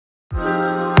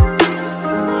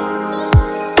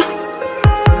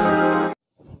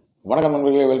வணக்கம்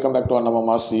நண்பர்களே, welcome back to Annam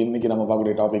Amass. இன்னைக்கு நம்ம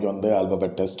பார்க்கக்கூடிய டாபிக் வந்து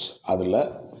ஆல்பபெட் டெஸ்ட். அதில்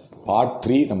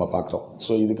Part-3 நம்ம பார்க்குறோம்.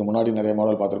 ஸோ இதுக்கு முன்னாடி நிறைய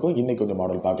மாடல் பார்த்துருக்கோம். இன்றைக்கி கொஞ்சம்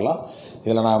மாடல் பார்க்கலாம்.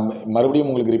 இதில் நான் மறுபடியும்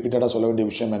உங்களுக்கு ரிப்பீட்டடாக சொல்ல வேண்டிய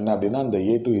விஷயம் என்ன அப்படின்னா, இந்த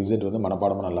A to Z வந்து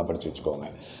மனப்பாடமாக நல்லா படித்து வச்சுக்கோங்க.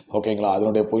 ஓகேங்களா?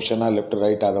 அதனுடைய பொசிஷனாக லெஃப்ட்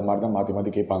ரைட் அதை மாதிரி தான் மாற்றி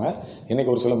மாற்றி கேட்பாங்க.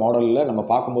 இன்றைக்கி ஒரு சில மாடலில் நம்ம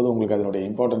பார்க்கும்போது உங்களுக்கு அதனுடைய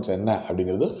இம்பார்ட்டன்ஸ் என்ன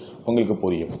அப்படிங்கிறது உங்களுக்கு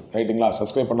புரியும். ரைட்டுங்களா?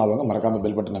 சப்ஸ்கிரைப் பண்ணாதவங்க மறக்காமல்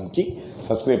பெல் பட்டன் அமைக்கி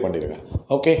சப்ஸ்கிரைப் பண்ணிடுங்க.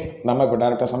 ஓகே, நம்ம இப்போ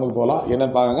டேரெக்டாக சம்முக்கு போகலாம்.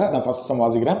 என்னென்னு பாருங்க. நான் ஃபஸ்ட் சம்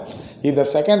வாசிக்கிறேன். If the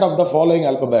second of the following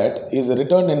alphabet is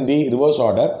written in the reverse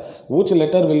order, which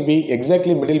letter will be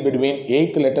exactly middle between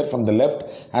 8th letter from the left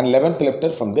and 11th letter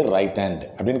from the right hand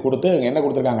அப்படின்னு கொடுத்து என்ன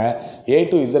கொடுத்துருக்காங்க, A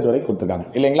to Z வரைக்கும் கொடுத்துருக்காங்க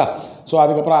இல்லைங்களா? So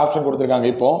அதுக்கப்புறம் option கொடுத்துருக்காங்க.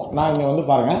 இப்போ நான் இங்கே வந்து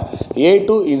பாருங்கள், A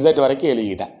to Z வரைக்கும்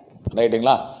எழுதிக்கிட்டேன்.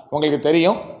 ரைட்டுங்களா? உங்களுக்கு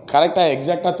தெரியும் கரெக்டாக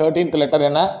எக்ஸாக்டாக 13th லெட்டர்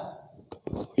என்ன,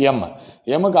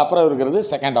 எம்முக்கு அப்புறம் இருக்கிறது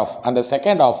செகண்ட் ஆஃப். அந்த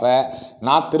செகண்ட் ஆஃபை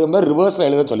நான் திரும்ப ரிவர்ஸில்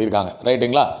எழுத சொல்லியிருக்காங்க.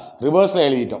 ரைட்டுங்களா? ரிவர்ஸில்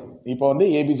எழுதிட்டோம். இப்போ வந்து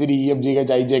ABCD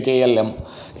EFGH IJKLM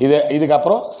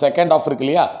இதுக்கப்புறம் செகண்ட் ஆஃப் இருக்கு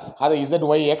இல்லையா, அதை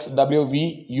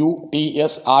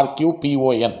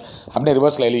ZYXWVUTSRQPON அப்படியே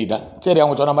ரிவர்ஸில் எழுதிட்டேன். சரி,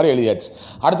 அவங்க சொன்ன மாதிரி எழுதியாச்சு.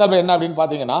 அடுத்த என்ன அப்படின்னு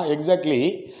பார்த்தீங்கன்னா, exactly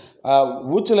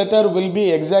which letter will be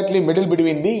exactly middle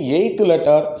between the 8th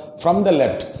letter from the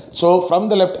left. So from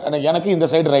the left எனக்கு இந்த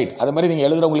சைடு ரைட், அது மாதிரி நீங்கள்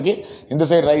எழுதுகிறவங்களுக்கு இந்த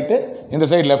சைடு ரைட்டு, இந்த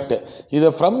சைடு லெஃப்ட்டு. இது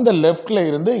ஃப்ரம் த லெஃப்டில்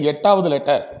இருந்து 8வது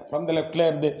லெட்டர், ஃப்ரம் த லெஃப்டில்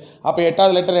இருந்து. அப்போ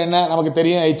 8வது லெட்டர் என்ன நமக்கு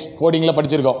தெரியும், H கோடிங்கில்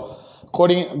படிச்சிருக்கோம்.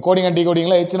 கோடிங் அண்ட்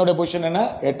டிகோடிங்கில் ஹெச்சினுடைய பொசிஷன் என்ன,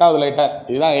 8வது லெட்டர்.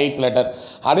 இதுதான் 8th லெட்டர்.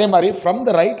 அதே மாதிரி ஃப்ரம் த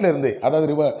ரைட்டில் இருந்து, அதாவது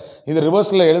இது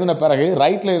ரிவர்ஸில் எழுதின பிறகு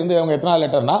ரைட்டில் இருந்து அவங்க எத்தனாவது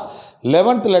லெட்டர்னா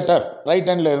 11th லெட்டர், ரைட்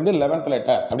ஹேண்டில் இருந்து 11th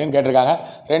லெட்டர் அப்படின்னு கேட்டிருக்காங்க.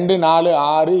 2 4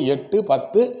 6 8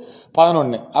 10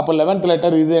 11. அப்போ 11th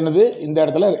லெட்டர் இது என்னது, இந்த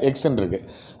இடத்துல எக்ஸ்ன்னு இருக்குது.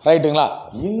 ரைட்டுங்களா?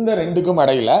 இந்த ரெண்டுக்கும்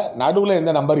இடையில் நடுவில்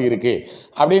எந்த நம்பர் இருக்குது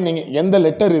அப்படின்னு நீங்கள் எந்த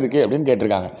லெட்டர் இருக்குது அப்படின்னு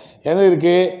கேட்டிருக்காங்க. எது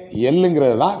இருக்குது,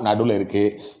 எல்லுங்கிறது தான் நடுவில் இருக்குது.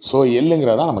 ஸோ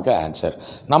எல்லுங்கிறது தான் நமக்கு ஆன்சர்.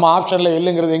 நம்ம ஆப்ஷனில்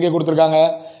எல்லுங்கிறது எங்கே கொடுத்துருக்காங்க,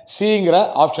 சிங்கிற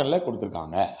ஆப்ஷனில்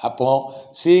கொடுத்துருக்காங்க. அப்போது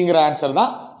சிங்கிற ஆன்சர்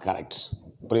தான் கரெக்ட்.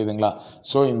 புரியுதுங்களா?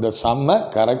 ஸோ இந்த சம்மை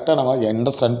கரெக்டாக நம்ம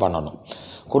அண்டர்ஸ்டாண்ட் பண்ணணும்.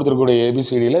 கொடுத்துருக்கூடிய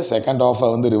ஏபிசிடியில் செகண்ட் ஆஃபை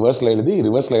வந்து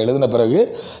ரிவர்ஸில் எழுதின பிறகு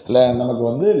இல்லை நமக்கு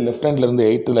வந்து left ஹேண்ட்லேருந்து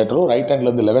 8th லெட்டரும் right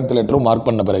ஹேண்ட்லேருந்து 11th லெட்டரும் mark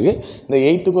பண்ண பிறகு இந்த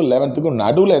 8th-க்கும் 11th-க்கும்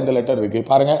நடுவில் எந்த லெட்டர் இருக்குது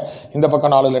பாருங்கள். இந்த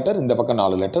பக்கம் 4 லெட்டர், இந்த பக்கம்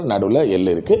 4 லெட்டர், நடுவில்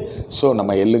எல் இருக்குது. ஸோ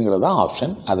நம்ம எல்லுங்கிறது தான்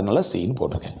ஆப்ஷன். அதனால் சீன்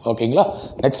போட்டிருக்கேன். ஓகேங்களா?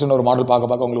 நெக்ஸ்ட் இன்னொரு மாடல்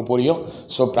பார்க்க உங்களுக்கு புரியும்.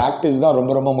 ஸோ ப்ராக்டிஸ் தான்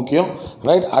ரொம்ப ரொம்ப முக்கியம்.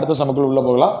 ரைட், அடுத்த சமக்குள்ள உள்ளே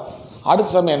போகலாம். அடுத்த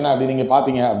சம் என்ன அப்படின்னு நீங்கள்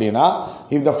பார்த்தீங்க அப்படின்னா,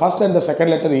 if the first and the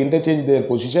second letter interchange there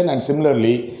position and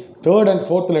similarly third and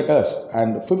fourth letters and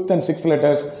fifth and sixth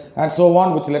letters and so on,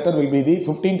 which letter will be the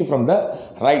 15th from the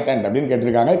right hand அப்படின்னு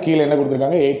கேட்டிருக்காங்க. கீழே என்ன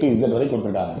கொடுத்துருக்காங்க, A to Z வரைக்கும்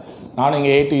கொடுத்துருக்காங்க. நான்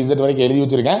இங்கே A to Z வரைக்கும் எழுதி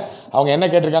வச்சுருக்கேன். அவங்க என்ன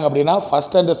கேட்டிருக்காங்க அப்படின்னா,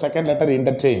 first and second letter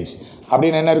interchange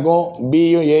அப்படின்னு என்ன இருக்கும்,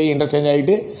 பியும் ஏ இன்டர்சேஞ்ச்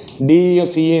ஆகிட்டு, டியும்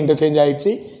சியும் இன்டர்சேஞ்ச்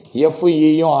ஆகிடுச்சு,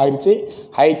 எஃப்இயும் ஆயிடுச்சு,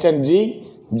 H and G,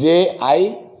 JI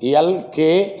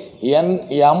L K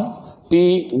nm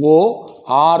PO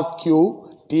argue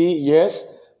DS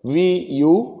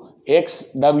view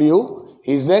XW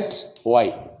ZY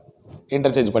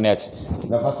interchange பண்ணியாச்சு.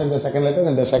 இந்த ஃபர்ஸ்ட் அண்ட் செகண்ட் லெட்டர்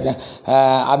இந்த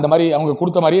அந்த மாதிரி அவங்க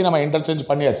கொடுத்த மாதிரியே நம்ம இன்டர்சேஞ்ச்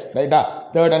பண்ணியாச்சு. ரைட்டா?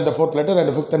 Third and fourth letter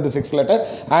and fifth and sixth letter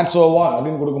and so on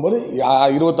அப்படின்னு கொடுக்கும்போது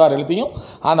 26 எழுத்தையும்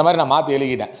அந்த மாதிரி நான் மாற்றி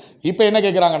எழுதிட்டேன். இப்போ என்ன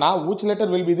கேட்குறாங்கன்னா, which letter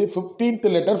will be the 15th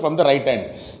letter from the right hand.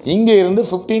 இங்கே இருந்து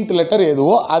 15th லெட்டர்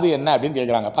எதுவோ அது என்ன அப்படின்னு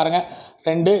கேட்குறாங்க. பாருங்கள்,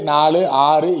 2 4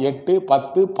 6 8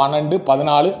 10 12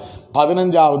 14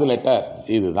 15வது லெட்டர்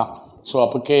இதுதான். ஸோ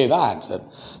அப்போ கே தான் ஆன்சர்.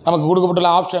 நமக்கு கொடுக்கப்பட்டுள்ள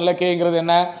ஆப்ஷனில் கேங்கிறது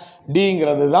என்ன,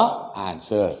 டிங்கிறது தான்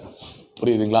ஆன்சர்.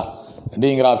 புரியுதுங்களா?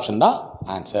 டிங்கிற ஆப்ஷன் தான்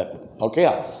ஆன்சர். Okay,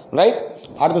 right.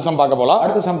 அடுத்த சம் பார்க்க போகலாம்.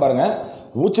 அடுத்த சம் பாருங்கள்.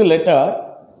 which letter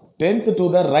 10th to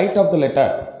the right of the letter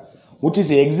which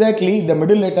is exactly the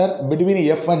middle letter between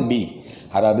F and D.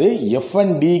 அதாவது F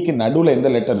and Dக்கு நடுவில் எந்த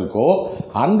லெட்டர் இருக்கோ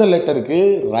அந்த லெட்டருக்கு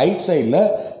ரைட் சைடில்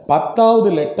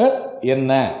 10வது லெட்டர்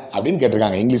என்ன அப்படின்னு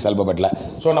கேட்டிருக்காங்க இங்கிலீஷ் ஆல்பபெட்டில்.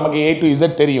 ஸோ நமக்கு A to Z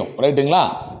தெரியும். ரைட்டுங்களா?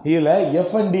 இதில்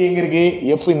F and D எங்கே இருக்குது,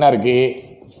 F என்ன இருக்குது,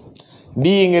 D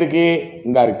எங்கே இருக்குது,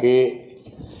 இங்கே இருக்குது.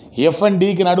 F and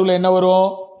Dக்கு நடுவில் என்ன வரும்,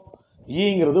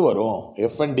 ஈங்கிறது வரும்.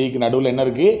 F and Dக்கு நடுவில் என்ன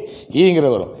இருக்குது,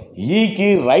 ஈங்கிறது வரும். ஈக்கு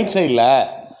ரைட் சைடில்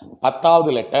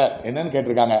 10வது லெட்டர் என்னன்னு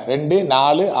கேட்டிருக்காங்க. 2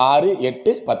 4 6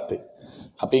 8 10.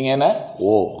 அப்படிங்க என்ன,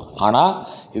 ஓ. ஆனால்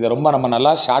இதை ரொம்ப நம்ம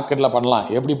நல்லா ஷார்ட்கட்டில் பண்ணலாம்.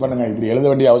 எப்படி பண்ணுங்கள், இப்படி எழுத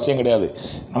வேண்டிய அவசியம் கிடையாது.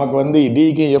 நமக்கு வந்து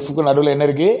டிக்கு எஃப்க்கு நடுவில் என்ன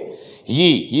இருக்குது,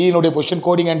 ஈனுடைய பொசிஷன்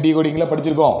கோடிங் அண்ட் டி கோடிங்கில்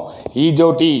படிச்சிருக்கோம். ஈஜோ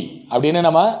டி அப்படின்னு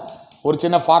நம்ம ஒரு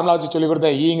சின்ன ஃபார்முலா வச்சு சொல்லிக்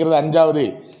கொடுத்தேன். ஈங்கிறது 5வது,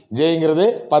 ஜேங்கிறது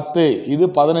 10, இது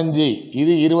 15,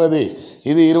 இது 20,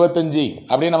 இது 25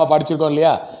 அப்படின்னு நம்ம படிச்சிருக்கோம்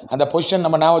இல்லையா? அந்த பொசிஷன்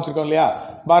நம்ம ஞாபகம் வச்சுருக்கோம் இல்லையா?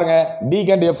 பாருங்கள்,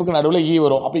 டிக்கு அண்ட் எஃப்க்கு நடுவில் ஈ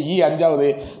வரும். அப்போ ஈ 5வது,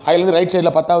 அதுலேருந்து ரைட்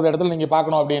சைடில் 10வது இடத்துல நீங்கள்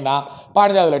பார்க்கணும் அப்படின்னா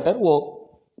 15வது லெட்டர் ஓ.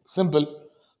 சிம்பிள்.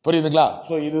 புரியுதுங்களா?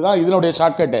 ஸோ இதுதான் இதனுடைய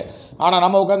ஷார்ட்கட்டு. ஆனால்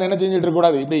நம்ம உட்காந்து என்ன செஞ்சுட்டு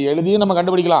இருக்கக்கூடாது, இப்படி எழுதியும் நம்ம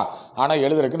கண்டுபிடிக்கலாம், ஆனால்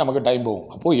எழுதுறதுக்கு நமக்கு டைம் போகும்.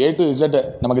 அப்போது ஏ டு இசட்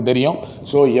நமக்கு தெரியும்.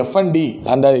 ஸோ எஃப் அண்ட் டி,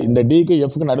 இந்த டிக்கு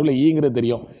எஃப்க்கு நடுவில் ஈங்கிறது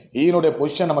தெரியும். ஈனுடைய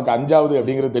பொசிஷன் நமக்கு 5வது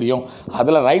அப்படிங்கிறது தெரியும்.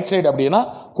 அதில் ரைட் சைடு அப்படின்னா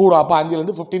கூட. அப்போ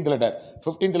 5லேருந்து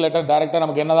 15th லெட்டர் டேரெக்டாக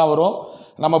நமக்கு என்ன தான் வரும்,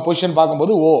 நம்ம பொசிஷன்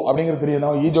பார்க்கும்போது ஓ அப்படிங்கிறது தெரியும்.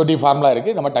 நம்ம ஈஜோடி ஃபார்முலா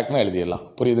இருக்குது, நம்ம டக்குன்னு எழுதிடலாம்.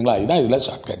 புரியுதுங்களா? இதுதான் இதில்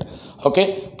ஷார்ட்கட். ஓகே,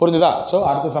 புரிஞ்சுதா? ஸோ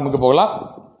அடுத்த சம்முக்கு போகலாம்.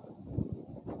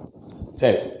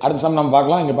 சரி, அடுத்த சம் நம்ம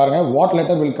பார்க்கலாம். இங்கே பாருங்கள், what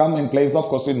letter will come in place of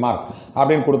question mark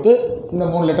அப்படின்னு கொடுத்து இந்த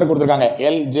 3 லெட்டர் கொடுத்துருக்காங்க.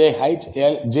 LJH,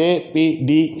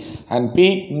 LJPD and P.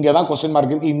 இங்கே தான் கொஸ்டின்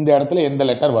மார்க் இருக்குது. இந்த இடத்துல எந்த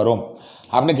லெட்டர் வரும்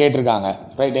அப்படின்னு கேட்டிருக்காங்க.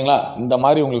 ரைட்டுங்களா? இந்த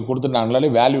மாதிரி உங்களுக்கு கொடுத்துட்டாங்களே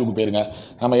வேல்யூக்கு போயிருங்க.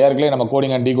 நம்ம ஏற்கனவே நம்ம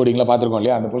கோடிங் அண்ட் டிகோடிங்கில் பார்த்துருக்கோம்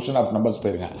இல்லையா? அந்த பொசிஷன் ஆஃப் நம்பர்ஸ்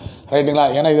போயிருங்க. ரைட்டுங்களா?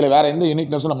 ஏன்னா இதில் வேறு எந்த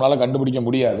யூனிக்னஸும் நம்மளால் கண்டுபிடிக்க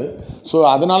முடியாது. ஸோ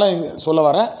அதனால் சொல்ல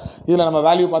வரேன், இதில் நம்ம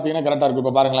வேல்யூ பார்த்தீங்கன்னா கரெக்டாக இருக்கும்.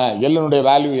 இப்போ பாருங்களேன், எல்லுனுடைய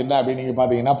வேல்யூ என்ன அப்படின்னு நீங்கள்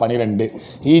பார்த்தீங்கன்னா 12,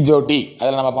 ஈஜோடி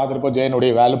அதில் நம்ம பார்த்துருப்போம்,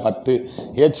 ஜேனுடைய வேல்யூ 10,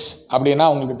 ஹெச் அப்படின்னா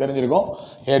உங்களுக்கு தெரிஞ்சிருக்கும்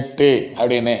 8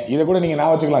 அப்படின்னு. இதை கூட நீங்கள்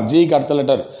ஞாபகம் வச்சுக்கலாம். ஜிக்கு அடுத்த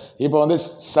லெட்டர் இப்போ வந்து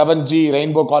 7G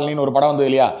ரெயின்போ காலனின்னு ஒரு படம் வந்தது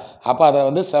இல்லையா? அப்போ அதை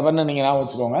வந்து 7ன்னு நீங்கள் ஞாபகம்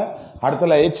வச்சுக்கோங்க.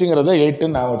 அடுத்தல ஹெச்ங்கிறது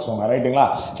 8ன்னு ஞாபகம் வச்சுக்கோங்க. ரைட்டுங்களா?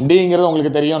 டிங்கிறது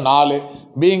உங்களுக்கு தெரியும் 4,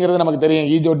 பிங்கிறது நமக்கு தெரியும்.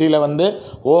 ஈஜோட்டியில் வந்து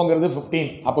ஓங்கிறது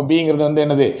 15, அப்போ பிங்கிறது வந்து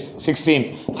என்னது 16.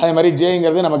 அதே மாதிரி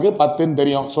ஜேங்கிறது நமக்கு 10ன்னு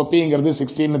தெரியும். ஸோ பிங்கிறது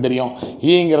 16ன்னு தெரியும்.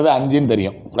 ஈங்கிறது 5ன்னு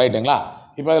தெரியும். ரைட்டுங்களா?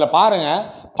 இப்போ இதில் பாருங்கள்,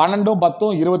 12, 10,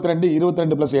 22,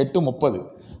 22 + 8 30.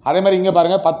 அதே மாதிரி இங்கே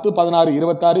பாருங்கள், 10, 16,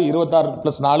 26,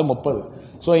 26 + 4 30.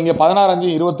 ஸோ இங்கே 16, 5,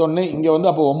 21, இங்கே வந்து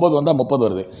அப்போ 9 வந்தால் 30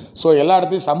 வருது. ஸோ எல்லா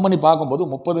இடத்தையும் சம் பண்ணி பார்க்கும்போது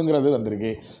 30ங்கிறது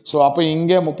வந்திருக்கு. ஸோ அப்போ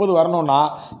இங்கே 30 வரணும்னா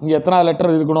இங்கே எத்தனை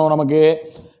லெட்டர் இருக்கணும் நமக்கு?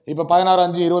 இப்போ 16,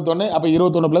 5, 21, அப்போ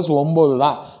 21 + 9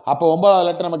 தான். அப்போ 9வது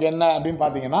லெட்டர் நமக்கு என்ன அப்படின்னு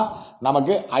பார்த்தீங்கன்னா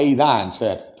நமக்கு ஐ தான்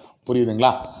ஆன்சர்.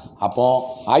 புரியுதுங்களா? அப்போது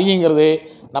ஐங்கிறது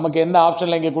நமக்கு எந்த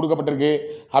ஆப்ஷனில் இங்கே கொடுக்கப்பட்டிருக்கு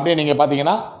அப்படியே நீங்கள்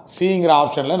பார்த்தீங்கன்னா சிங்கிற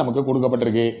ஆப்ஷனில் நமக்கு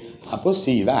கொடுக்கப்பட்டிருக்கு. அப்போது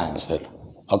சி தான் ஆன்சர்.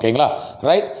 ஓகேங்களா?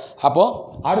 ரைட். அப்போது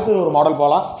அடுத்து ஒரு மாடல்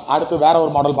போகலாம். அடுத்து வேறு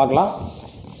ஒரு மாடல் பார்க்கலாம்.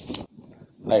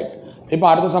 ரைட். இப்போ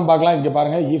அடுத்த சம் பார்க்கலாம். இங்கே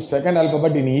பாருங்கள், if second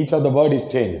alphabet in each of the word is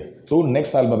change to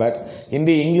next alphabet in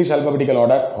the English alphabetical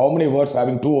order, how many words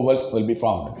having 2 vowels will be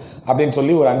formed அப்படின்னு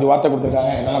சொல்லி ஒரு 5 வார்த்தை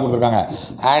கொடுத்துருக்காங்க. என்னெல்லாம் கொடுத்துருக்காங்க?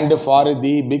 and, for,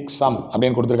 the, big, some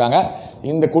அப்படின்னு கொடுத்துருக்காங்க.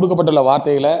 இந்த கொடுக்கப்பட்டுள்ள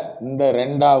வார்த்தைகளை இந்த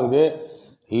 2வது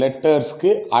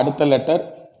லெட்டர்ஸ்க்கு அடுத்த லெட்டர்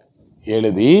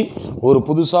எழுதி ஒரு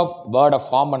புதுசாக வேர்டை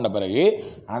ஃபார்ம் பண்ண பிறகு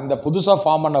அந்த புதுசாக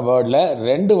ஃபார்ம் பண்ண வேர்டில்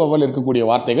 2 வவல் இருக்கக்கூடிய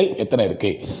வார்த்தைகள் எத்தனை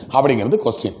இருக்குது அப்படிங்கிறது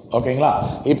கொஸ்டின். ஓகேங்களா?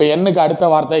 இப்போ என்னுக்கு அடுத்த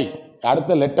வார்த்தை,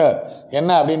 அடுத்த லெட்டர்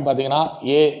என்ன அப்படின்னு பார்த்தீங்கன்னா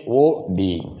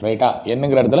ஏஓடி. ரைட்டா?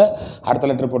 என்னங்கிற இடத்துல அடுத்த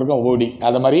லெட்டர் போட்டிருக்கோம் ஓடி.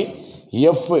 அது மாதிரி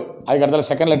எஃப், அதுக்கு அடுத்த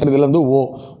செகண்ட் லெட்டர் இதில் வந்து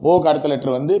ஓக்கு அடுத்த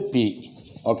லெட்டர் வந்து பி.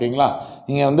 ஓகேங்களா?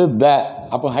 இங்கே வந்து த.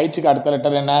 அப்போ ஹைச்சுக்கு அடுத்த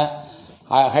லெட்டர் என்ன?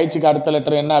 ஹைச்சுக்கு அடுத்த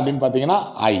லெட்டர் என்ன அப்படின்னு பார்த்தீங்கன்னா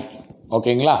ஐ.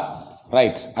 ஓகேங்களா?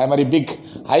 ரைட். அது மாதிரி பிக்,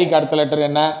 ஐக்கு அடுத்த லெட்டர்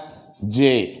என்ன?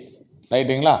 ஜே.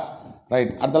 ரைட்டுங்களா?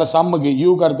 ரைட். அடுத்தல சம்முக்கு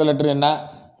யூக்கு அடுத்த லெட்டர் என்ன?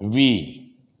 வி.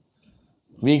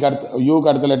 விக்கு அடுத்த யூக்கு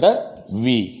அடுத்த லெட்டர்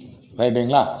வி.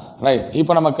 ரைட்டுங்களா? ரைட்.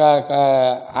 இப்போ நம்ம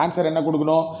ஆன்சர் என்ன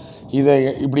கொடுக்கணும்? இதை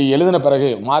இப்படி எழுதின பிறகு,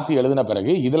 மாற்றி எழுதின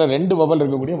பிறகு இதில் 2 வவல்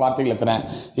இருக்கக்கூடிய வார்த்தைகள் எத்தனை?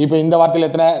 இப்போ இந்த வார்த்தையில்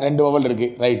எத்தனை? 2 வவல்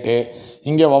இருக்குது. ரைட்டு.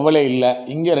 இங்கே வவலே இல்லை,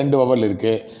 இங்கே 2 வவல்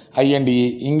இருக்குது. ஐஎன்டி.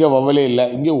 இங்கே வவலே இல்லை,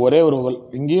 இங்கே ஒரே ஒரு வவல்,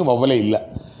 இங்கேயும் வவலே இல்லை,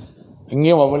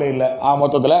 இங்கேயும் வவலே இல்லை.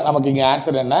 மொத்தத்தில் நமக்கு இங்கே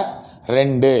ஆன்சர் என்ன?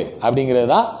 2 அப்படிங்கிறது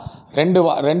தான்.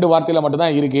 2 வார்த்தையில்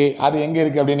மட்டும்தான் இருக்குது. அது எங்கே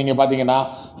இருக்குது அப்படின்னு நீங்கள் பார்த்தீங்கன்னா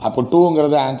அப்போ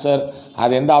 2ங்கிறது ஆன்சர்.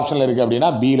 அது எந்த ஆப்ஷனில் இருக்குது அப்படின்னா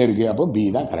பியில் இருக்குது. அப்போ பி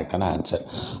தான் கரெக்டான ஆன்சர்.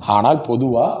 ஆனால்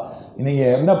பொதுவாக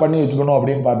நீங்கள் என்ன பண்ணி வச்சுக்கணும்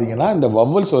அப்படின்னு பார்த்தீங்கன்னா, இந்த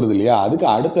வவல்ஸ் வருது இல்லையா, அதுக்கு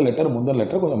அடுத்த லெட்டர் முந்தின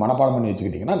லெட்டர் கொஞ்சம் மனப்பாடம் பண்ணி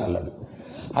வச்சுக்கிட்டிங்கன்னா நல்லது.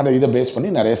 அந்த இதை பேஸ் பண்ணி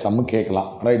நிறைய சம்மு கேட்கலாம்.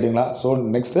 ரைட்டுங்களா? ஸோ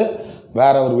நெக்ஸ்ட்டு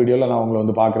வேறு ஒரு வீடியோவில் நான் உங்களை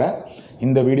வந்து பார்க்குறேன்.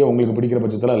 இந்த வீடியோ உங்களுக்கு பிடிக்கிற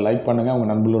பட்சத்தில் லைக் பண்ணுங்கள்,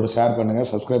 உங்கள் நண்பர்களோட ஷேர் பண்ணுங்கள்,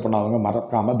 சப்ஸ்கிரைப் பண்ணாதவங்க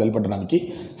மறக்காமல் பெல் பட்டன் அமைக்கி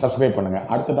சப்ஸ்கிரைப் பண்ணுங்கள்.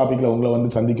 அடுத்த டாப்பிக்கில் உங்களை வந்து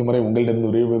சந்திக்கும் முறை உங்களிடம்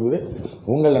விரைவுவது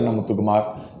உங்கள் அண்ணன் முத்துக்குமார்.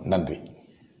 நன்றி.